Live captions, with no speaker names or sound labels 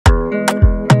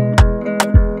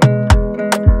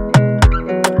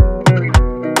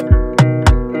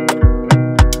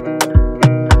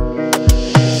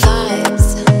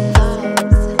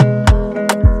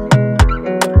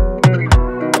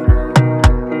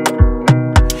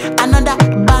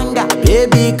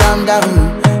Baby, calm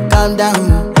down, calm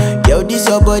down. Yo, this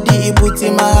your body, it puts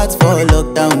in my heart for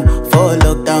lockdown,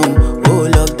 oh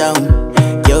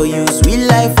lockdown. Yo, you sweet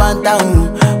life,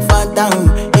 phantom, phantom.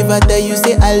 If I tell you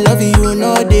say I love you, you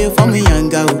know they for me, young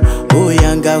girl, oh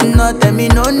young girl. No, tell me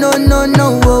no, no, no,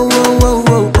 no, oh, oh, oh,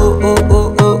 oh, oh,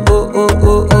 oh, oh, oh, oh,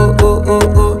 oh, oh, oh, oh,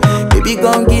 oh. Baby,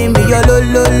 gon' give me your lo,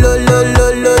 lo, lo, lo, lo,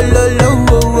 lo, lo, lo,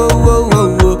 oh, oh, oh,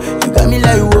 oh, oh. You got me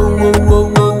like whoa, whoa, whoa,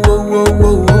 whoa, whoa, whoa,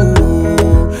 whoa, whoa.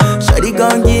 Shawty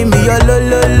gon' give me your lo,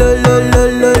 lo, lo, lo, lo,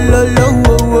 lo, lo, lo,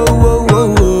 oh, oh, oh,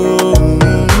 oh,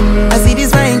 oh. I see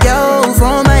this fine girl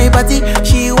from my party,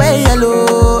 she wear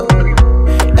yellow.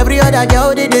 Every other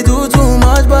girl they do too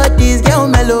much, but this girl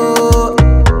mellow.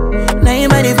 Now in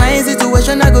my divine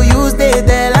situation, I go use they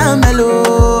tell I'm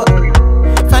mellow.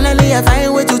 Finally I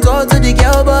find way to talk to the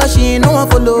girl, but she ain't no one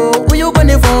follow. Who you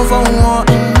gonna phone for one?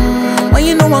 When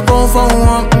you know I come for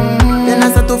one, then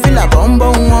I start to feel a bum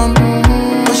bum one.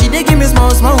 But she dey give me small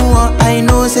small one. I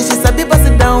know say she sabi pass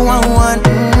it down one one.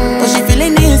 But she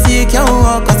feeling insecure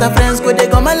one, cause her friends go they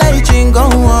go my light ring go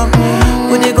on,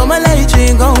 go they go my light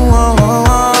ring go on.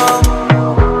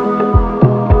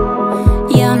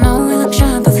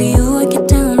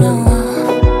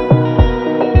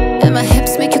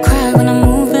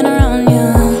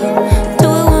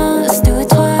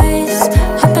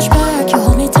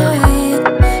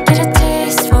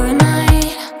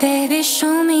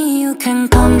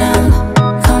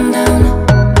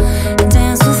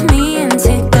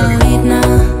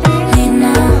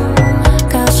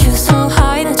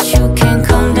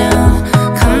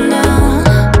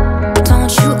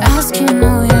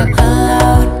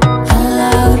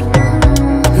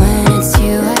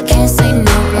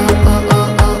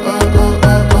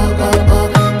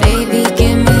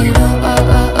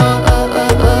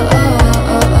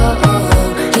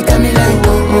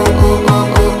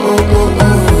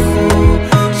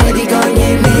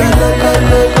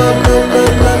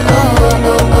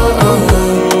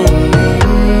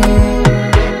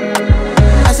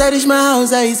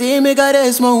 I say make her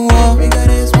rest more.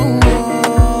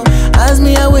 As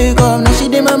me I wake up, now she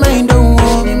did my mind don't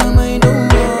walk.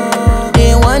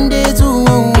 Day one, day two,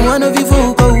 one of you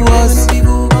folk go us.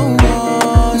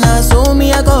 Now so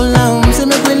me I go down, say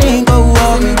make we link go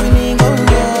walk.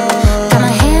 Got my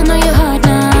hand on your heart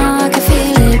now, I can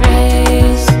feel it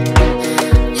race.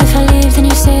 If I leave then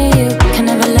you say you can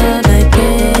never love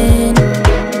again.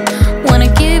 Wanna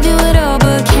give you it all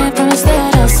but can't promise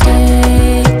that I'll stay.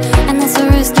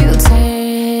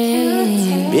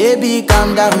 Baby,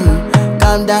 calm down,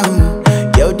 calm down.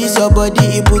 Yo, this your body,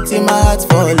 it puts in my heart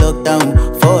for lockdown,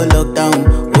 oh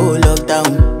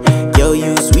lockdown. Yo,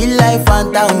 you sweet life,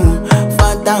 phantom,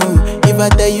 phantom. If I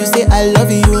tell you say I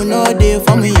love you, you know they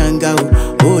for me, young girl,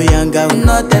 oh young girl.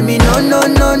 No, tell me no, no,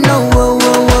 no, no, oh,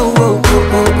 oh, oh, oh,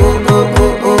 oh, oh, oh, oh,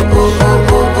 oh, oh, oh,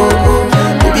 oh, oh, oh.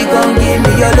 Baby, gon' give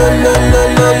me your lo, lo, lo,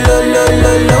 lo, lo, lo,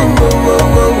 lo, lo, oh, oh,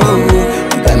 oh, oh, oh.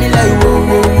 You got me like whoa,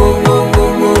 whoa, whoa, whoa.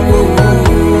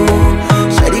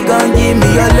 Give me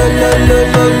your lo lo lo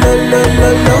lo lo lo lo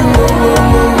lo wo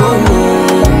wo wo wo.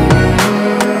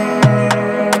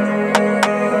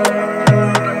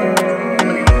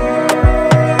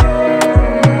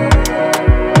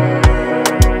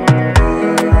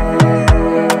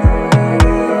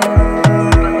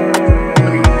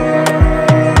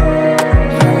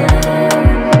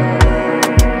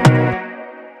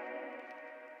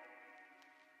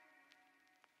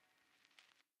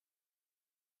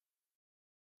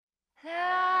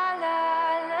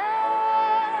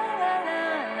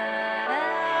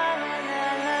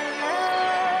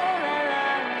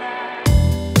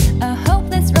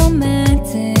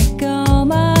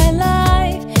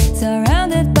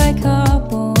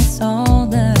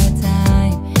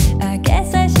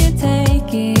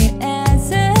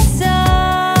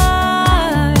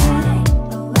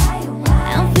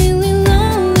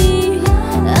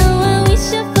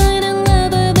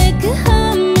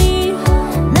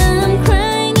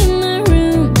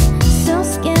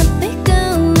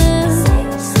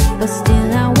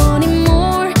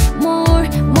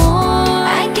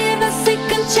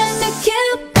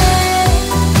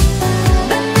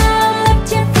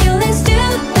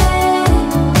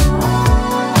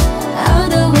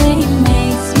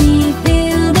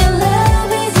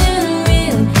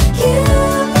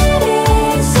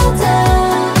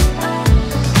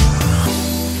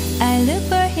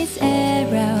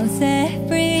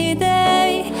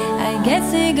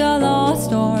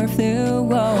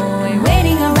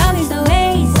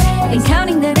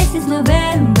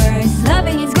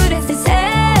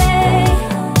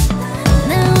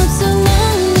 Now I'm so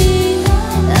lonely.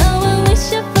 Oh, I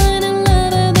wish I find a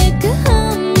lover that could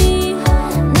harm me.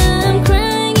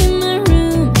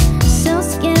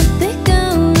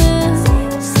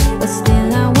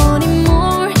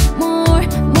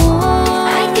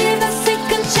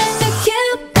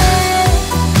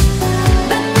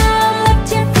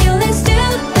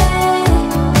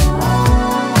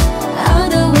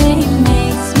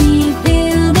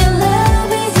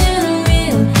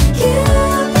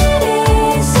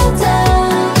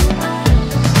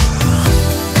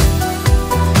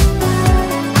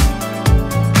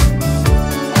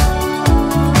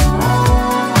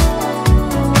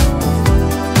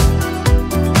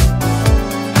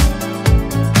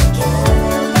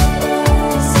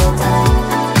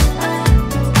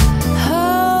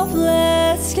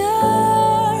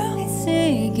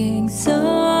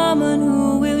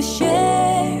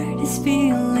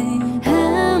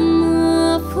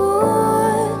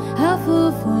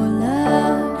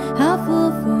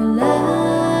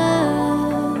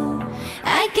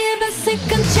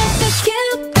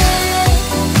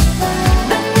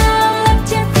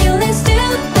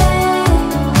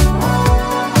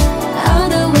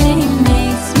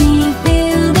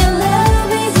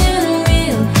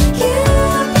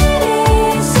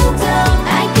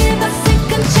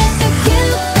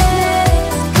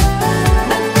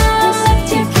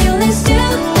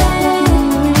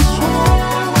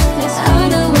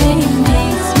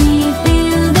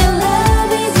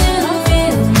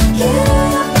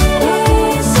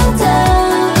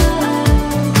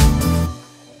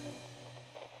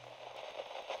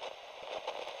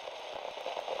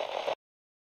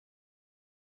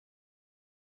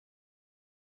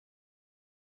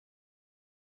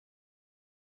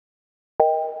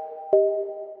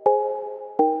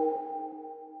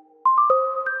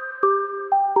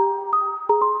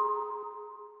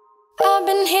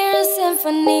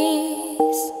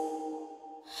 symphonies.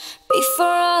 Before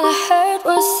all I heard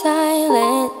was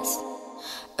silence,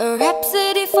 a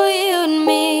rhapsody for you and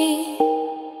me.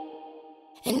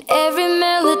 And every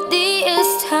melody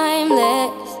is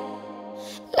timeless.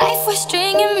 Life was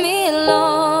stringing me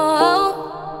along.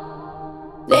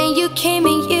 Then you came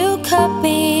and you cut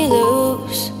me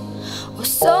loose.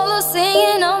 Was solo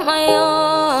singing on my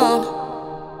own.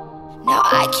 Now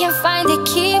I can't find the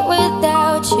key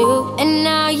without you. And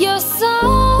now your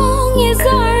song is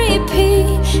on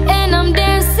repeat, and I'm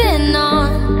dancing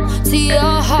on to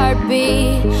your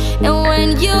heartbeat. And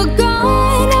when you're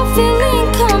gone, I feel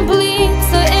incomplete.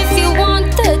 So if you want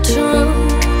the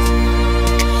truth,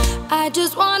 I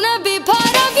just wanna be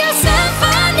part of your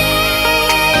symphony.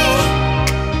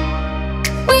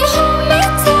 We hold me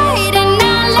tight and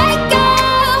not let go.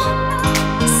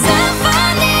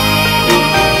 Symphony,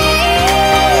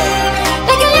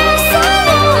 like a love song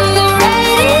on the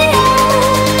radio.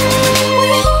 We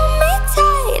hold me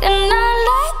tight and not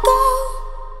let go.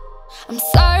 I'm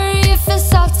sorry if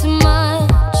it's all too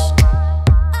much,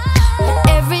 but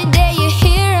every day you're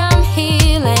here I'm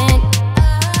healing.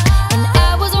 And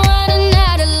I was running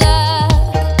out of luck.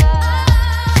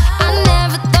 I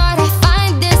never thought I'd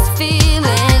find this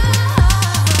feeling,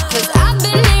 'cause I've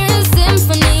been hearing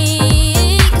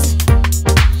symphonies.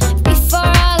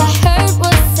 Before all I heard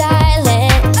was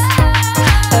silence,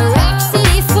 a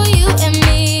rhapsody for you and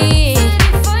me.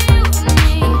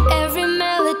 And every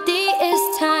melody is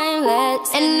timeless.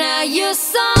 And now your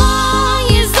song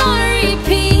is on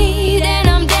repeat, and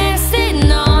I'm dancing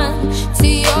on to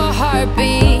your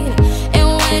heartbeat. And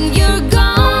when you're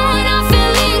gone, I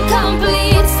feel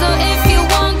incomplete. So if you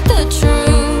want the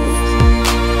truth,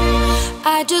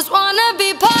 I just wanna be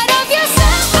part of your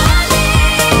symphony.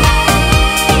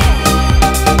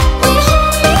 We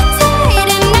hold me tight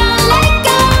and not let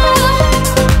go.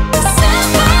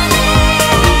 Symphony,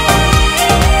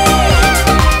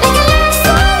 like a love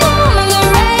song on the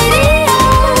radio.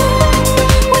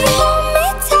 We hold me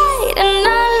tight and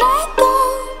not let go.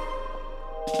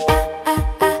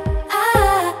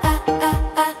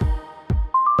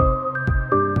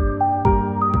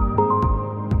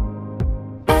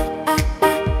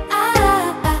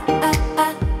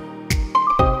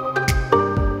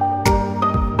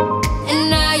 And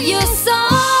now your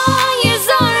song is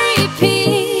on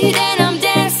repeat, and I'm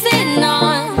dancing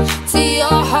on to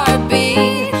your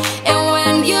heartbeat. And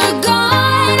when you're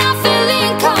gone, I feel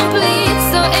incomplete.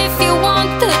 So if you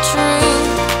want the truth,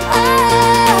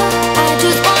 I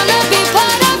just wanna be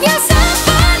part of your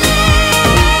symphony.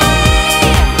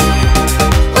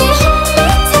 We hold me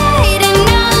tight and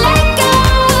not let go.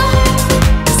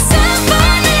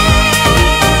 Symphony,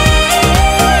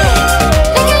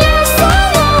 like a love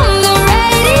song on the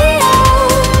radio.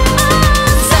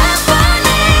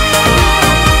 Symphony,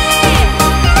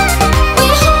 we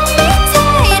hold me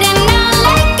tight and not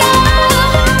let go.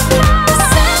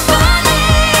 Symphony,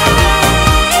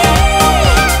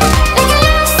 like a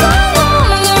love song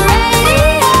on the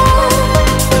radio.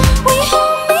 We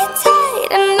hold me tight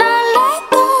and not let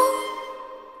go.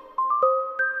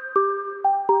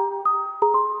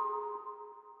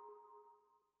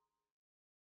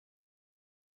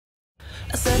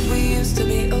 I said we used to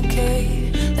be okay.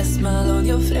 That smile on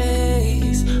your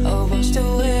face, all washed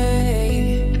away.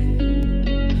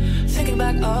 Thinking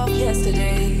back of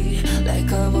yesterday,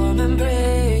 like a warm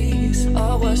embrace,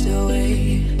 all washed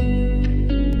away.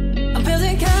 I'm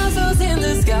building castles in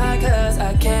the sky, 'cause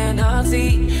I cannot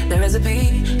see the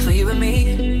recipe for you and me,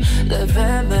 the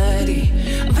remedy.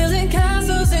 I'm building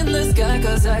castles in the sky,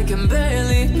 'cause I can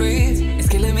barely breathe. It's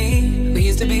killing me. We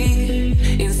used to be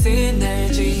in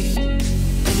synergy.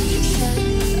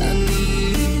 I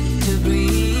need to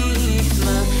breathe.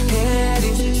 My head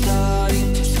is starting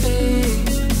to spin.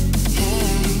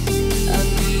 Hey, I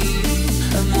need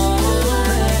a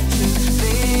moment to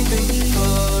think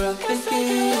before I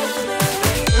begin.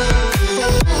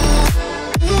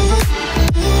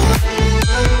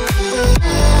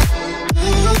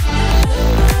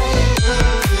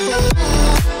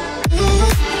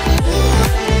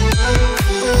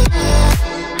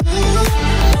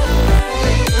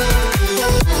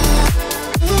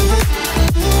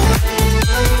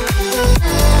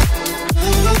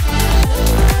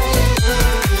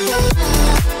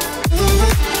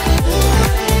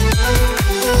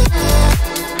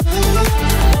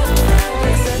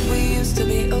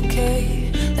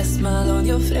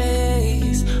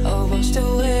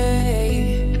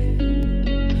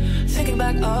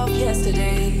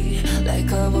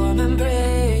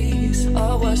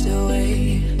 washed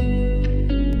away.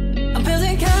 I'm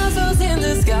building castles in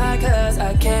the sky, cause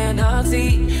I cannot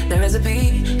see the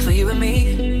recipe for you and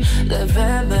me, the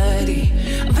remedy.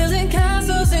 I'm building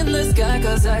castles in the sky,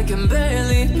 cause I can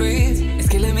barely breathe. It's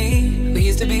killing me, we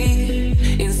used to be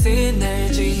in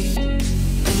synergy.